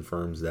 Yoda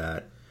confirms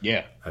that.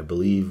 Yeah. I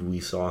believe we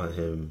saw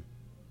him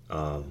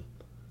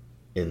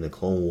in the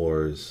Clone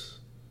Wars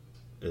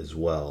as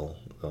well.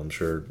 I'm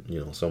sure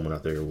someone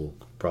out there will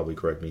probably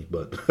correct me,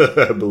 but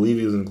I believe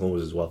he was in the Clone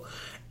Wars as well.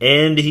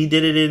 And he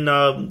did it in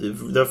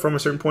the From a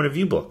Certain Point of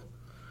View book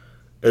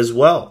as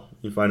well.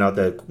 You find out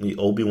that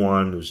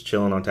Obi-Wan was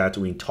chilling on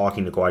Tatooine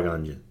talking to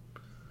Qui-Gon Jinn.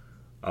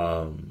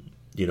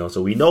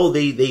 So we know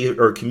they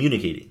are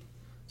communicating.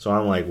 So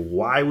I'm like,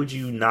 why would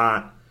you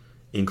not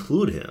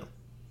include him?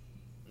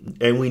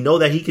 And we know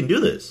that he can do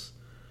this.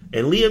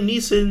 And Liam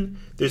Neeson,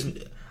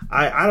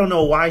 I don't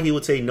know why he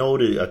would say no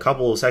to a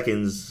couple of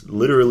seconds,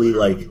 literally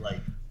like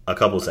a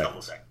couple of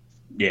seconds.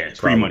 Yeah, it's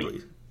free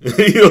money.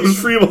 It's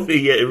free money.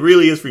 Yeah, it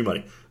really is free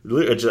money.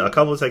 A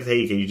couple of seconds,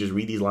 hey, can you just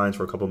read these lines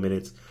for a couple of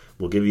minutes?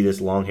 We'll give you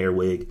this long hair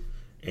wig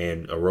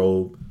and a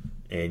robe,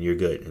 and you're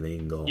good. And then you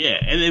can go. Yeah,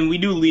 and then we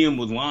knew Liam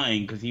was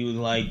lying because he was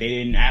like, they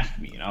didn't ask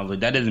me. And I was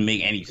like, that doesn't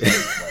make any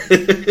sense. Like,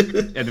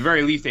 at the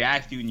very least, they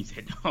asked you and you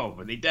said no,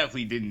 but they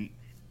definitely didn't.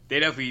 They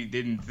definitely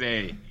didn't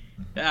say.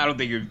 I don't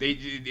think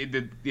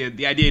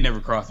the idea never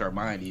crossed our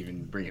mind to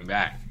even bring him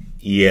back.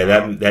 Yeah,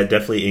 that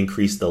definitely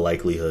increased the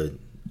likelihood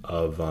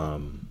of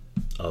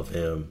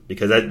him,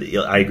 because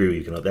I agree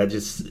with you. That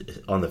just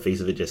on the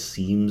face of it just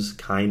seems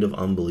kind of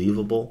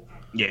unbelievable.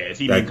 Yeah,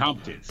 it's even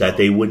incompetent. That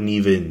they wouldn't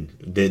even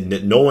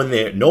no one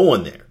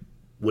there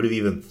would have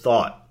even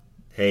thought,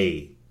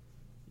 hey,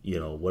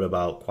 what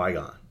about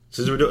Qui-Gon?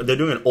 Since they're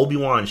doing an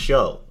Obi-Wan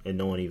show and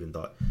no one even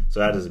thought. So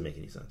that doesn't make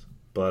any sense.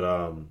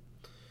 But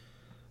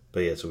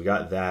yeah, so we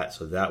got that.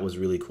 So that was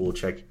really cool.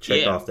 Checked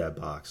off that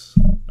box.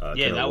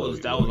 That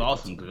was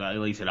awesome because, like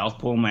I said, I was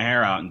pulling my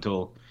hair out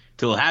until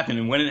it happened,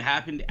 and when it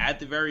happened at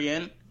the very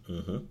end,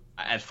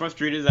 as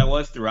frustrated as I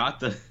was throughout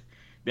the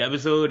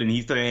episode, and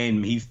he's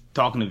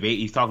talking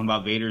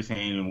about Vader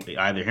saying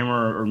either him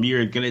or me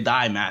are gonna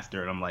die,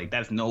 Master, and I'm like,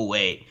 that's no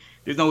way.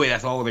 There's no way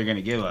that's all they're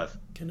gonna give us.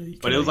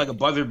 But it was like a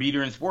buzzer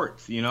beater in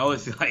sports, you know.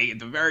 It's like at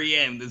the very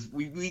end,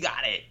 we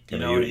got it.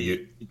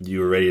 You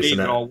were ready to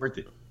send out. All worth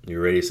it. You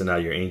were ready to send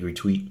out your angry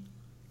tweet.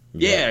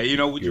 Would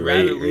you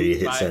rather be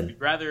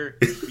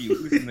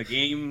losing the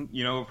game,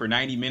 for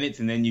 90 minutes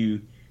and then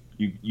you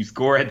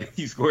score at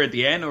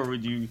the end, or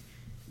would you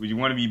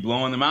want to be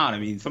blowing them out? I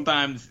mean,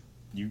 sometimes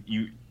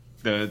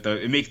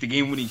it makes the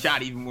game-winning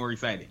shot even more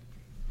exciting.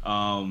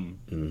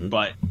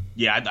 But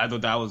yeah, I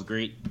thought that was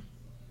great.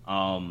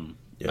 I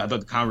thought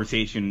the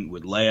conversation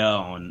with Leia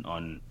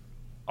on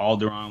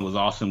Alderaan was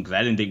awesome because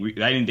I didn't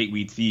think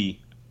we'd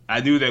see. I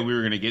knew that we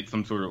were going to get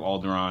some sort of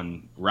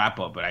Alderaan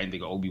wrap-up, but I didn't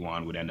think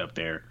Obi-Wan would end up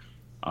there.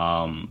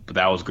 But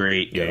that was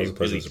great. Yeah, it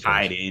really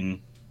tied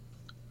in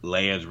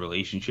Leia's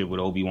relationship with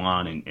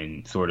Obi-Wan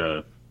and sort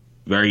of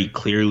very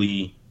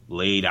clearly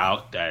laid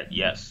out that,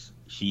 yes,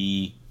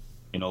 she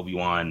and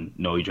Obi-Wan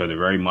know each other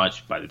very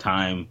much. By the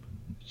time,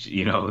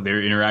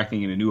 they're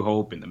interacting in A New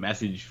Hope and the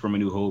message from A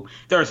New Hope,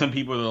 there are some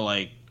people that are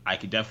like, I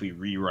could definitely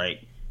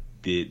rewrite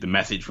the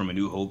message from A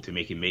New Hope to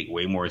make it make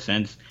way more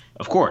sense.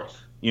 Of course.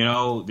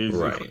 There's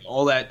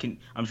all that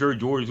I'm sure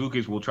George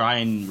Lucas will try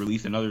and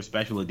release another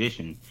special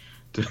edition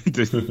to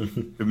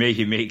make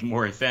it make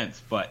more sense.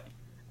 But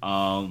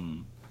at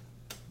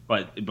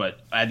the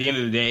end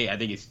of the day, I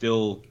think it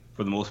still,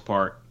 for the most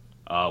part,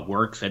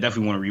 works. I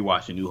definitely want to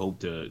rewatch A New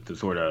Hope to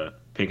sort of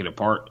pick it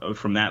apart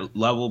from that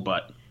level.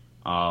 But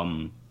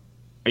I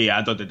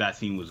thought that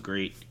scene was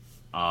great.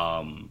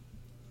 And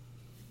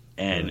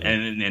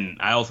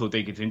I also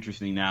think it's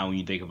interesting now when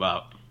you think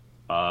about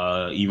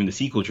even the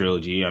sequel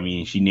trilogy. I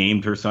mean, she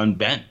named her son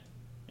Ben.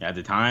 At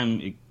the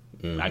time,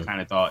 I kind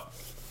of thought,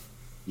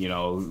 Ben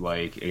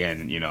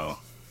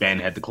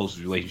had the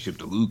closest relationship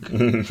to Luke.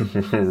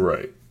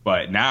 Right.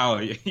 But now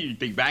you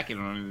think back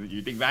on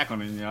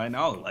it, I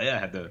know Leia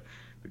had the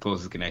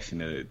closest connection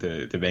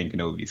to Ben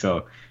Kenobi.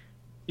 So,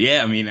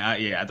 yeah, I mean,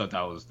 I thought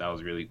that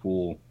was really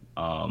cool.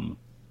 And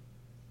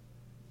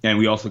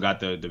we also got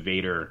the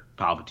Vader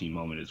Palpatine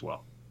moment as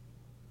well.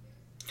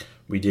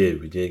 We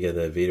did get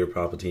that Vader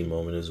Palpatine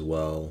moment as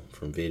well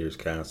from Vader's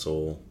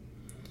castle.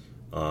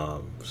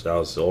 So that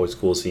was always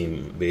cool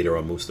seeing Vader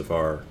on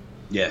Mustafar.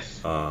 Yes.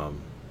 The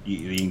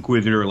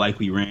Inquisitor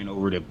likely ran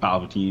over to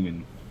Palpatine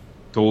and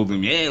told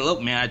him, "Hey,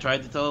 look, man, I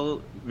tried to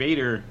tell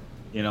Vader,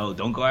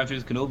 don't go after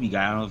this Kenobi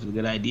guy. I don't know if it's a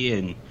good idea."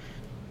 And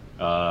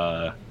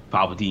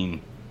Palpatine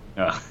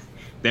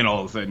then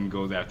all of a sudden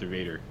goes after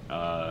Vader.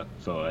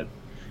 So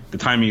the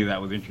timing of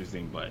that was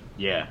interesting, but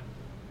yeah.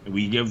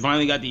 We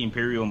finally got the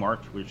Imperial March,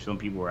 which some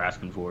people were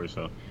asking for.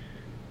 So,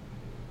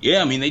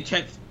 yeah, I mean, they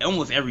checked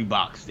almost every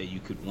box that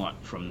you could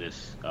want from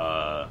this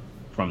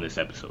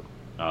episode,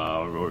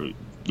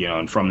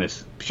 and from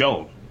this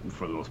show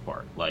for the most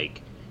part.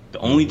 Like, the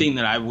only thing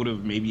that I would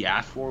have maybe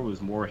asked for was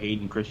more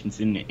Hayden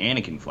Christensen and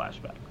Anakin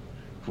flashback.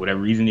 For whatever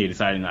reason, they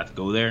decided not to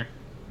go there,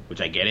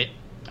 which I get it.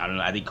 I don't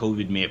know. I think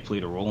COVID may have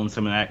played a role in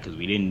some of that because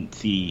we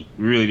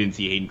really didn't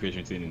see Hayden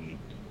Christensen and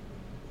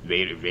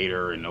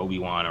Vader and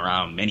Obi-Wan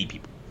around many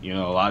people. A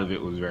lot of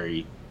it was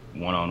very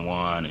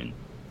one-on-one and,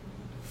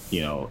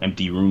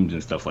 empty rooms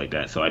and stuff like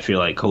that. So I feel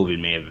like COVID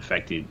may have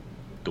affected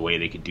the way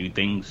they could do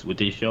things with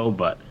this show.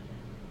 But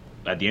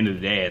at the end of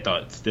the day, I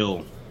thought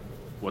still,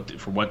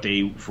 for what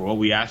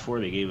we asked for,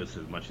 they gave us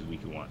as much as we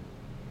could want.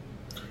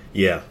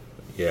 Yeah.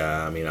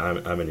 I mean,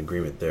 I'm in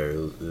agreement there.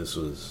 This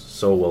was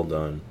so well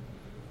done.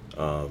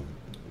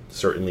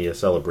 Certainly a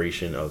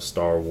celebration of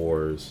Star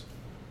Wars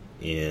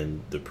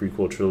and the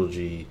prequel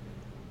trilogy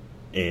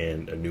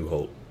and A New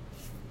Hope.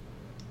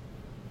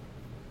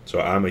 So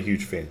I'm a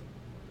huge fan.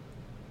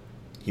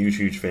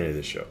 Huge fan of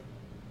this show.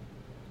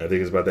 I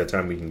think it's about that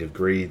time we can give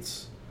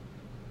grades.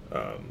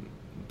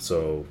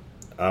 So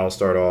I'll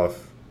start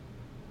off.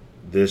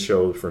 This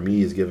show for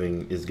me is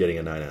getting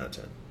a 9 out of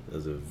 10. It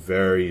was a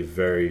very,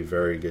 very,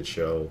 very good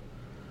show.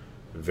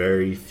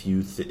 Very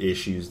few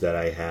issues that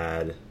I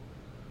had.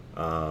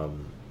 I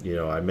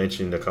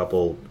mentioned a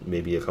couple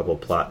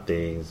plot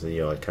things.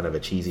 Kind of a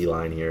cheesy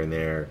line here and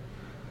there.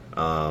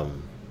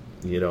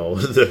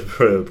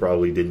 That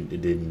probably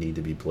didn't need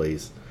to be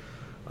placed.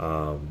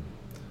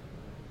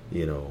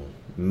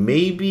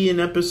 Maybe an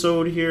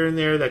episode here and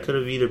there that could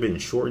have either been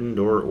shortened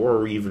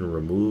or even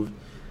removed.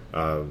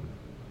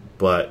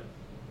 But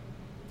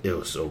it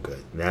was so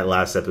good. And that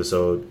last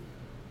episode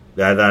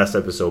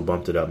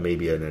bumped it up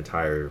maybe an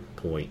entire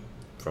point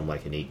from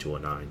like an 8 to a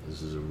 9.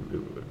 This is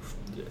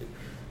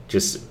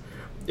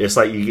it's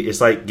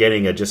like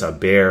getting just a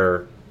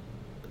bare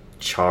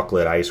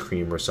chocolate ice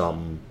cream or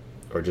something,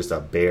 or just a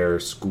bare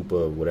scoop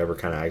of whatever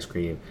kind of ice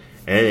cream,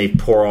 and then they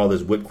pour all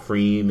this whipped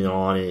cream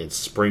on it and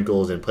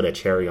sprinkles and put a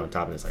cherry on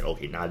top, and it's like,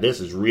 okay, now this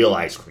is real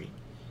ice cream.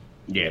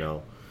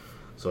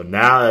 So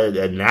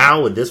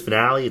now with this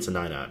finale, it's a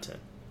 9 out of 10.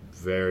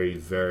 Very,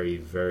 very,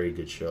 very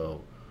good show.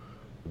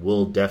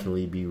 Will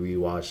definitely be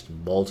rewatched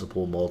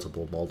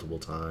multiple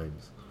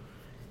times,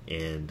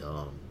 and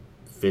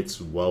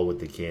fits well with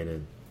the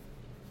canon.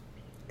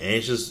 And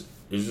it's just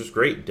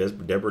great.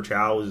 Deborah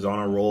Chow is on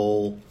a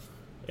roll,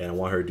 and I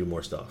want her to do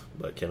more stuff.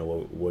 But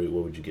Kendall, what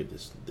would you give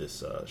this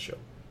show?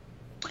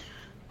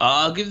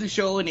 I'll give the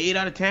show an 8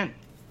 out of 10.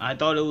 I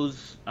thought it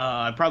was.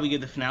 I'd probably give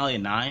the finale a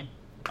 9.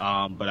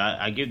 But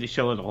I give the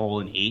show as a whole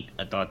an 8.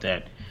 I thought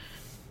that,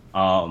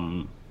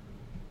 like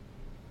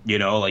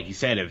you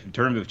said, in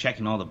terms of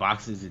checking all the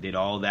boxes, it did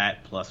all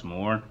that plus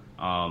more.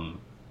 Of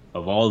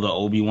all the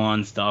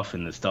Obi-Wan stuff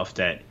and the stuff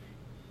that,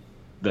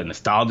 the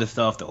nostalgia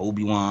stuff, the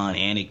Obi-Wan,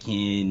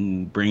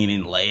 Anakin, bringing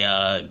in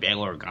Leia, and Bail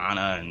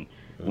Organa, and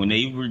when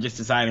they were just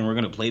deciding we're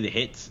going to play the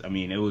hits, I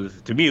mean, it was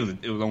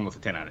almost a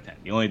 10 out of 10.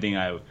 The only thing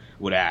I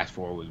would ask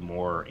for was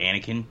more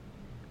Anakin,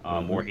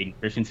 more Hayden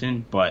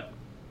Christensen, but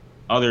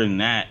other than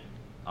that,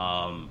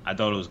 I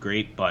thought it was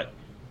great. But,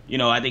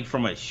 I think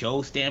from a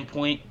show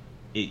standpoint,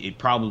 it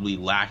probably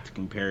lacked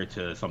compared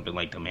to something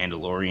like The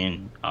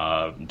Mandalorian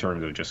in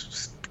terms of just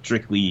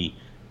strictly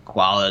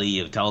quality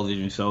of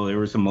television. So there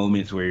were some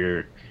moments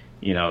where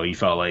you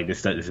felt like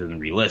this isn't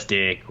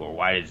realistic, or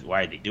why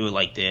did they do it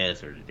like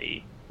this, or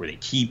were they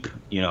cheap?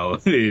 They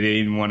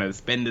didn't want to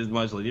spend as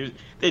much. Like, there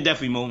are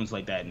definitely moments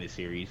like that in this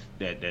series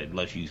that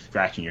left you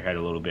scratching your head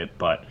a little bit.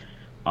 But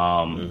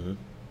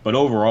but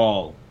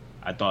overall,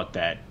 I thought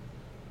that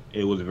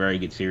it was a very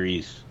good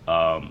series.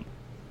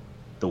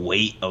 The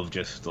weight of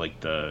just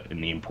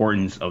and the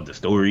importance of the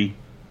story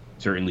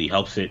certainly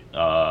helps it.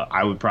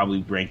 I would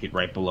probably rank it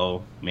right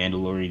below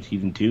Mandalorian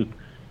Season 2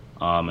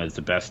 as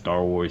the best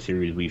Star Wars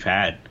series we've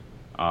had.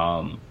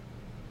 I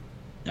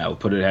would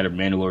put it ahead of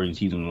Mandalorian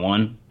Season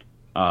 1.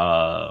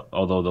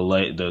 Although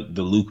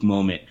the Luke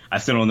moment, I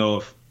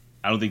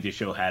don't think this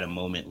show had a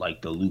moment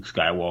like the Luke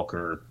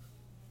Skywalker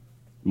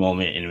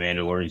moment in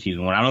Mandalorian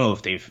Season 1. I don't know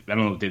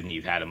if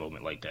Disney's had a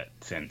moment like that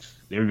since.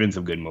 There have been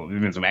some good moments. There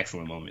have been some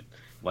excellent moments,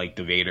 like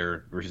the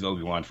Vader versus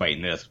Obi-Wan fight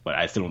in this, but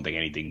I still don't think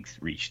anything's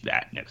reached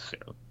that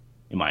necessarily,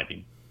 in my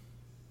opinion.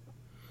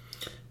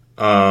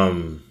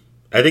 I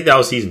think that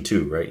was Season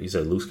 2, right? You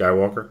said Luke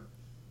Skywalker?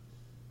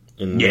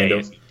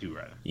 Yeah, Season 2,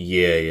 right?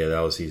 Yeah,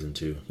 that was Season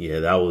 2. Yeah,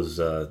 that was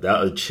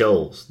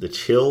chills. The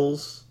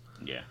chills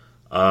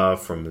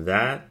from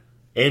that.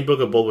 And Book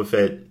of Boba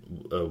Fett,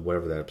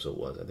 whatever that episode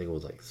was. I think it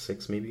was like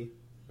 6, maybe.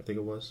 I think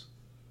it was.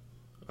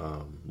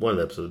 One of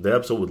the episodes. The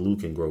episode with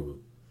Luke and Grogu.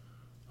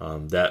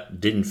 That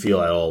didn't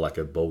feel at all like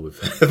a Boba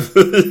Fett.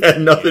 It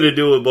had nothing to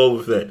do with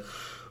Boba Fett.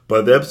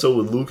 But the episode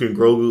with Luke and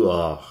Grogu,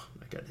 I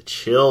got the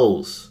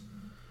chills.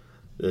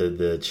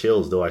 The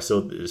chills, though.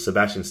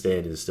 Sebastian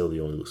Stan is still the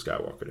only Luke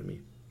Skywalker to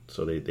me.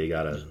 So they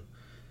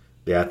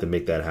have to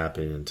make that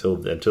happen until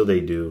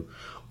they do.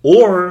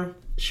 Or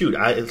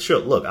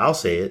look, I'll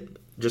say it.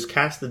 Just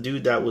cast the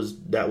dude that was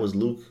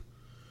Luke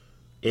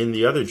in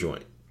the other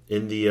joint,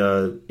 in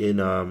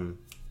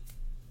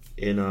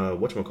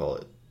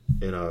whatchamacallit,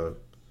 in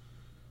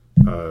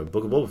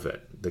Book of Boba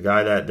Fett. The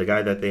guy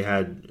that they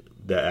had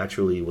that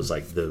actually was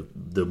like the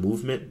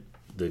movement,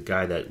 the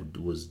guy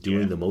that was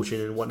doing the motion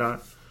and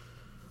whatnot.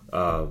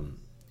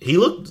 He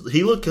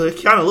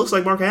kind of looks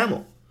like Mark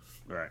Hamill.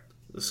 Right.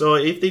 So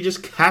if they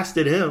just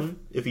casted him,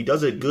 if he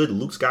does a good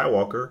Luke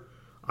Skywalker,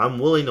 I'm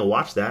willing to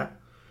watch that.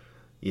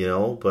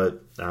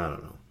 But I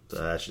don't know.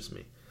 That's just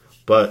me.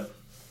 But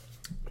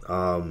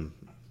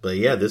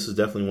yeah, this is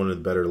definitely one of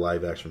the better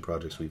live action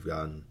projects we've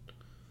gotten.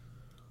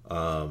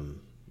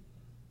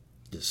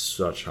 Just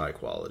such high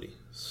quality,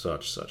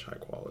 such high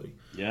quality.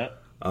 Yeah.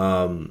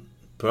 But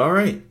all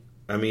right.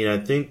 I mean, I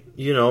think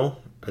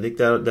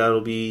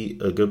that'll be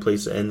a good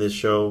place to end this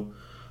show.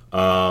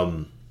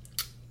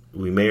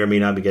 We may or may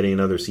not be getting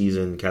another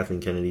season.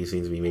 Kathleen Kennedy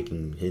seems to be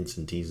making hints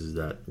and teases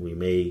that we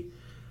may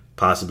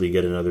possibly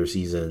get another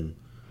season.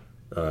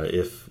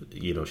 If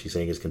she's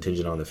saying it's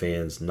contingent on the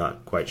fans,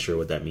 not quite sure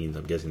what that means.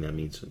 I'm guessing that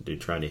means they're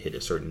trying to hit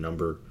a certain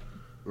number,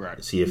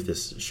 right? See if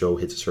this show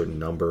hits a certain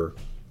number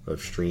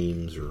of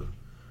streams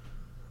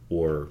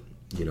or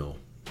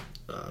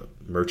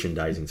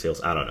merchandising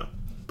sales. I don't know,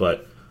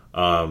 but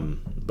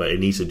it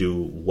needs to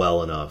do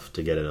well enough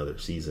to get another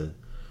season.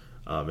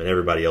 And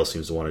everybody else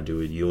seems to want to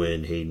do it.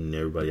 Ewan, Hayden,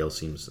 everybody else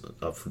seems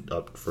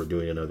up for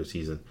doing another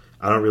season.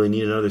 I don't really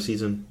need another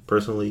season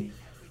personally,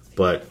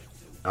 but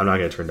I'm not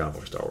going to turn down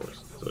more Star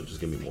Wars. So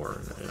just give me more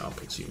and I'll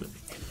consume it.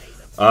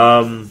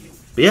 But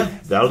yeah,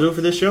 that'll do it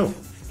for this show.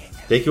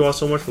 Thank you all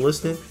so much for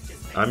listening.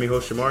 I'm your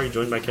host, Shamari,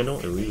 joined by Kendall,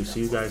 and we will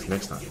see you guys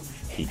next time.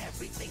 Peace.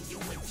 Everything you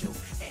went through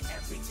and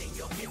everything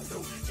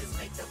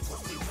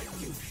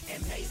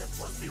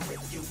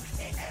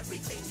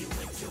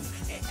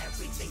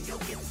you'll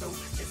get through,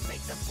 just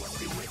make the force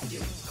be with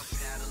you.